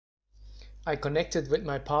I connected with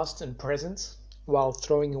my past and present while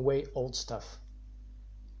throwing away old stuff.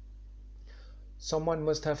 Someone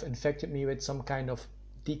must have infected me with some kind of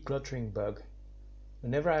decluttering bug.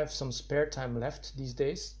 Whenever I have some spare time left these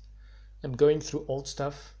days, I'm going through old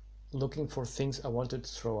stuff, looking for things I wanted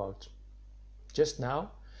to throw out. Just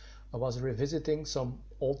now, I was revisiting some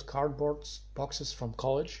old cardboard boxes from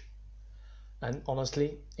college, and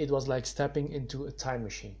honestly, it was like stepping into a time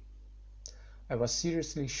machine. I was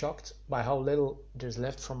seriously shocked by how little there's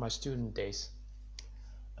left from my student days.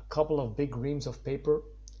 A couple of big reams of paper,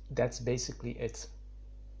 that's basically it.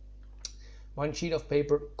 One sheet of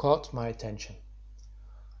paper caught my attention.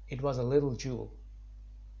 It was a little jewel.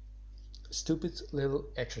 A stupid little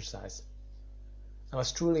exercise. I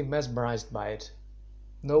was truly mesmerized by it.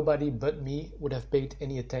 Nobody but me would have paid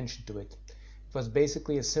any attention to it. It was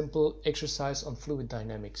basically a simple exercise on fluid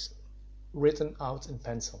dynamics, written out in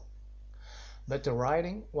pencil. But the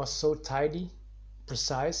writing was so tidy,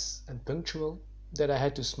 precise, and punctual that I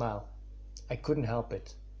had to smile. I couldn't help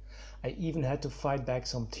it. I even had to fight back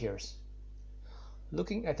some tears.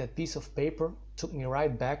 Looking at that piece of paper took me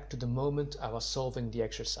right back to the moment I was solving the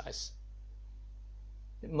exercise.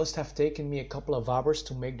 It must have taken me a couple of hours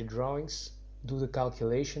to make the drawings, do the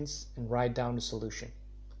calculations, and write down the solution.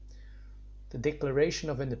 The Declaration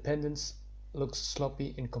of Independence looks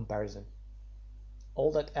sloppy in comparison.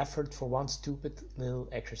 All that effort for one stupid little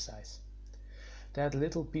exercise. That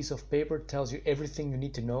little piece of paper tells you everything you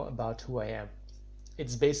need to know about who I am.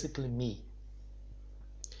 It's basically me.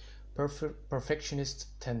 Perfectionist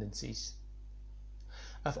tendencies.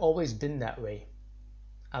 I've always been that way.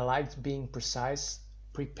 I liked being precise,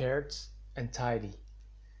 prepared, and tidy.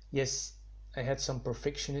 Yes, I had some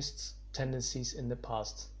perfectionist tendencies in the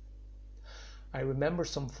past. I remember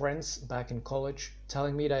some friends back in college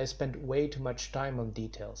telling me that I spent way too much time on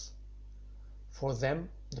details. For them,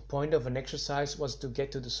 the point of an exercise was to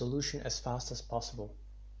get to the solution as fast as possible.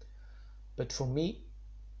 But for me,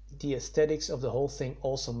 the aesthetics of the whole thing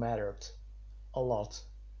also mattered. A lot.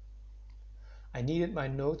 I needed my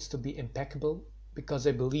notes to be impeccable because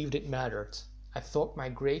I believed it mattered. I thought my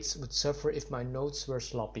grades would suffer if my notes were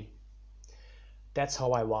sloppy. That's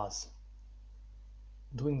how I was.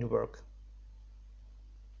 Doing the work.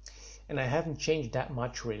 And I haven't changed that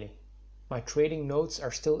much really. My trading notes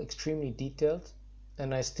are still extremely detailed,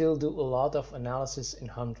 and I still do a lot of analysis in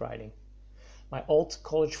handwriting. My old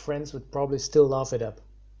college friends would probably still laugh it up.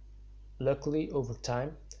 Luckily, over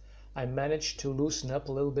time, I managed to loosen up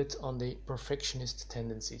a little bit on the perfectionist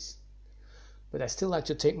tendencies. But I still like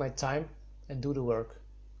to take my time and do the work.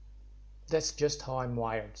 That's just how I'm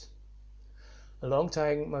wired. A long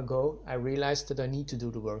time ago, I realized that I need to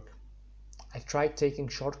do the work. I tried taking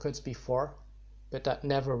shortcuts before, but that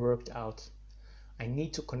never worked out. I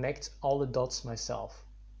need to connect all the dots myself.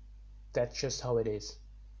 That's just how it is.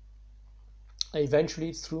 I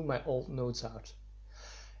eventually threw my old notes out.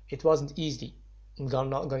 It wasn't easy, I'm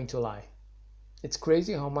not going to lie. It's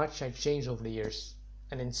crazy how much I changed over the years,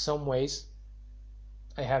 and in some ways,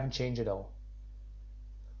 I haven't changed at all.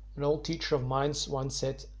 An old teacher of mine once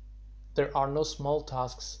said, "There are no small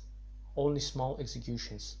tasks, only small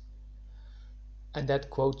executions." And that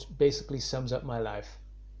quote basically sums up my life.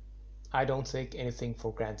 I don't take anything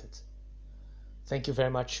for granted. Thank you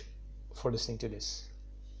very much for listening to this.